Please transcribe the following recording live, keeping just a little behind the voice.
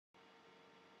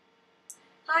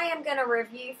I am going to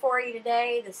review for you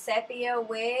today the Sepia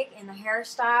wig in the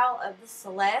hairstyle of the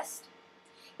Celeste.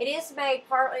 It is made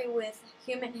partly with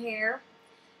human hair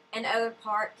and other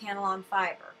part Canalon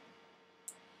fiber.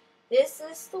 This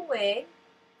is the wig.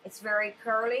 It's very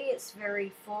curly, it's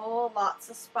very full, lots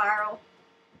of spiral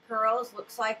curls.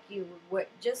 Looks like you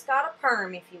just got a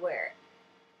perm if you wear it.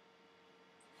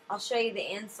 I'll show you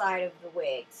the inside of the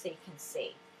wig so you can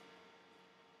see.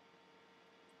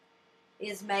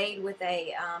 Is made with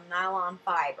a nylon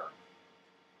fiber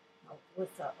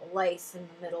with a lace in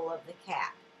the middle of the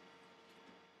cap.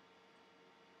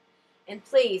 And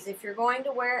please, if you're going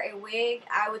to wear a wig,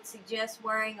 I would suggest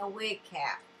wearing a wig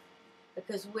cap,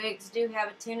 because wigs do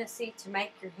have a tendency to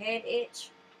make your head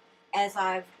itch, as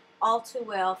I've all too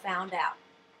well found out.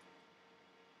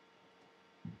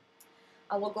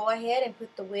 I will go ahead and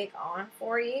put the wig on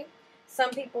for you. Some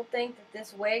people think that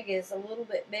this wig is a little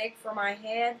bit big for my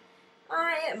head.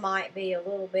 It might be a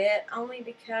little bit, only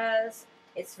because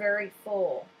it's very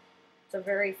full. It's a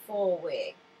very full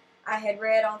wig. I had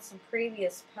read on some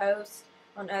previous posts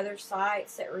on other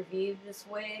sites that reviewed this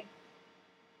wig.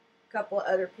 A couple of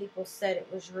other people said it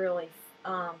was really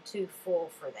too full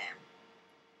for them.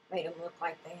 Made them look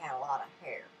like they had a lot of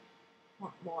hair.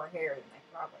 More hair than they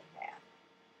probably have.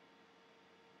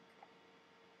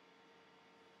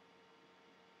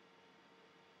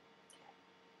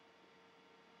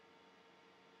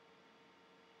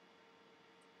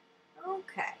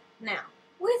 Okay, now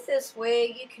with this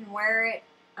wig you can wear it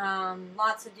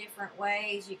lots of different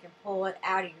ways. You can pull it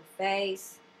out of your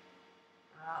face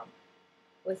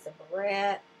with a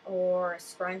barrette or a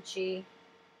scrunchie,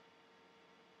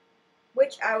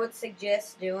 which I would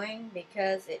suggest doing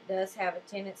because it does have a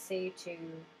tendency to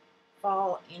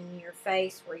fall in your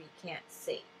face where you can't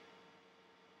see.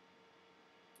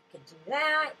 You can do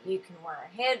that. You can wear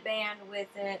a headband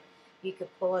with it. You could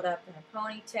pull it up in a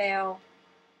ponytail.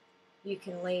 You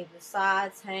can leave the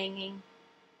sides hanging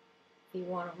if you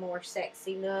want a more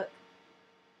sexy look.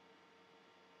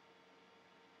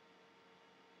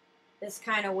 This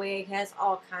kind of wig has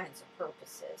all kinds of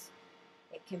purposes.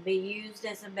 It can be used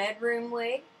as a bedroom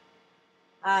wig.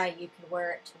 You can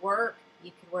wear it to work. You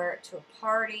can wear it to a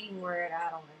party. You can wear it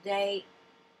out on a date.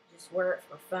 Just wear it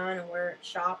for fun and wear it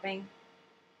shopping.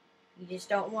 You just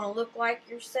don't want to look like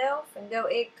yourself and go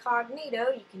incognito.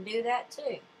 You can do that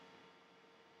too.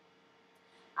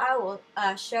 I will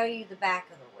show you the back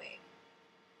of the wig.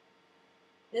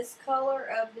 This color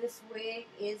of this wig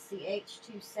is the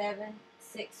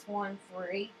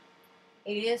H27613.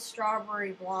 It is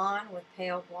strawberry blonde with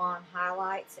pale blonde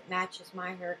highlights. It matches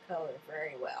my hair color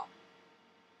very well.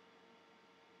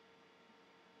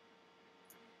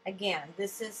 Again,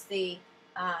 this is the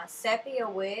Sepia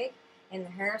wig in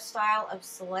the hairstyle of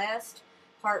Celeste,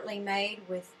 partly made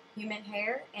with human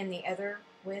hair and the other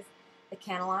with the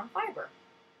Canalon fiber.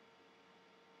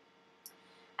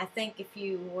 I think if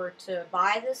you were to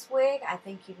buy this wig, I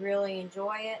think you'd really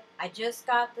enjoy it. I just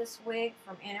got this wig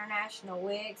from International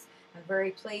Wigs. I'm very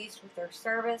pleased with their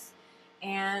service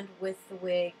and with the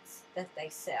wigs that they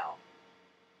sell.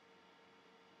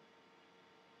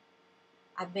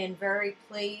 I've been very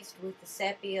pleased with the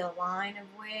Sepia line of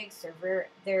wigs.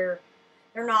 They're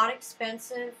not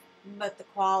expensive, but the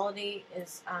quality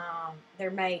is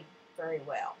they're made very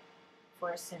well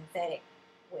for a synthetic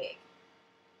wig.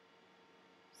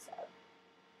 So,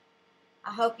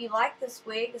 I hope you like this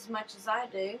wig as much as I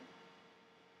do.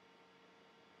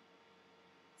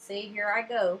 See, here I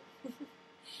go.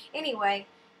 Anyway,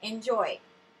 enjoy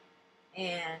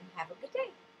and have a good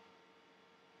day.